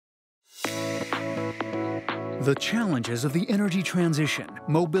The challenges of the energy transition,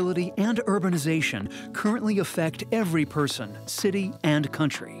 mobility, and urbanization currently affect every person, city, and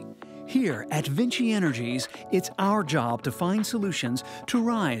country. Here at Vinci Energies, it's our job to find solutions to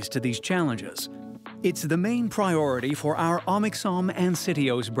rise to these challenges. It's the main priority for our Omixom and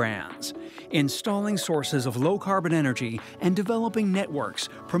Citios brands, installing sources of low-carbon energy and developing networks,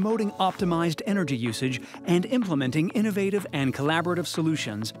 promoting optimized energy usage, and implementing innovative and collaborative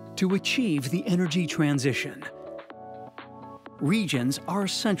solutions to achieve the energy transition. Regions are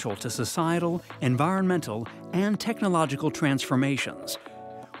essential to societal, environmental, and technological transformations.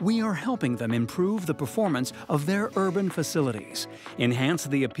 We are helping them improve the performance of their urban facilities, enhance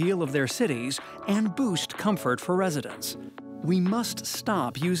the appeal of their cities, and boost comfort for residents. We must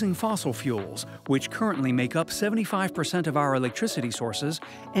stop using fossil fuels, which currently make up 75% of our electricity sources,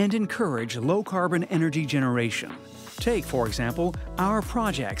 and encourage low-carbon energy generation. Take, for example, our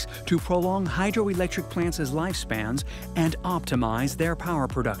projects to prolong hydroelectric plants' lifespans and optimize their power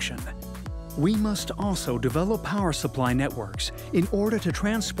production. We must also develop power supply networks in order to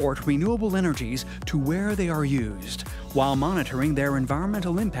transport renewable energies to where they are used, while monitoring their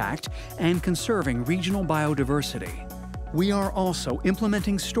environmental impact and conserving regional biodiversity. We are also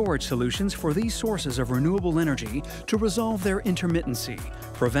implementing storage solutions for these sources of renewable energy to resolve their intermittency,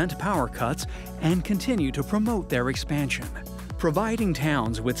 prevent power cuts, and continue to promote their expansion. Providing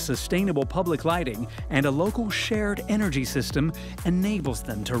towns with sustainable public lighting and a local shared energy system enables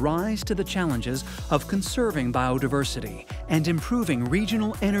them to rise to the challenges of conserving biodiversity and improving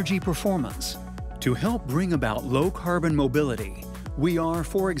regional energy performance. To help bring about low-carbon mobility, we are,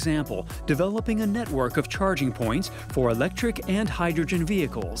 for example, developing a network of charging points for electric and hydrogen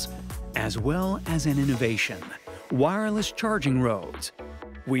vehicles, as well as an innovation: wireless charging roads.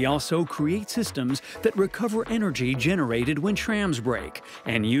 We also create systems that recover energy generated when trams break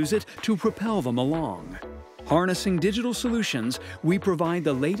and use it to propel them along. Harnessing digital solutions, we provide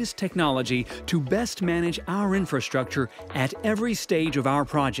the latest technology to best manage our infrastructure at every stage of our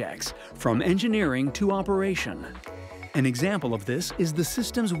projects, from engineering to operation. An example of this is the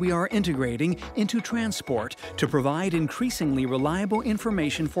systems we are integrating into transport to provide increasingly reliable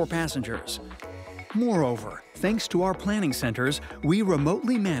information for passengers. Moreover, thanks to our planning centers, we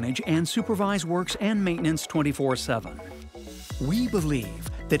remotely manage and supervise works and maintenance 24/7. We believe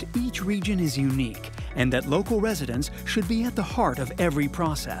that each region is unique and that local residents should be at the heart of every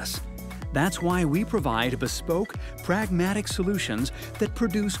process. That's why we provide bespoke, pragmatic solutions that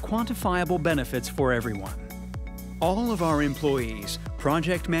produce quantifiable benefits for everyone. All of our employees,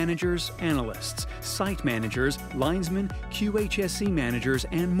 project managers, analysts, site managers, linesmen, QHSE managers,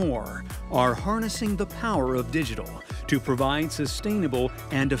 and more are harnessing the power of digital to provide sustainable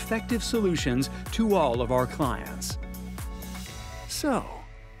and effective solutions to all of our clients. So,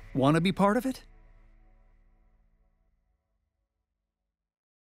 want to be part of it?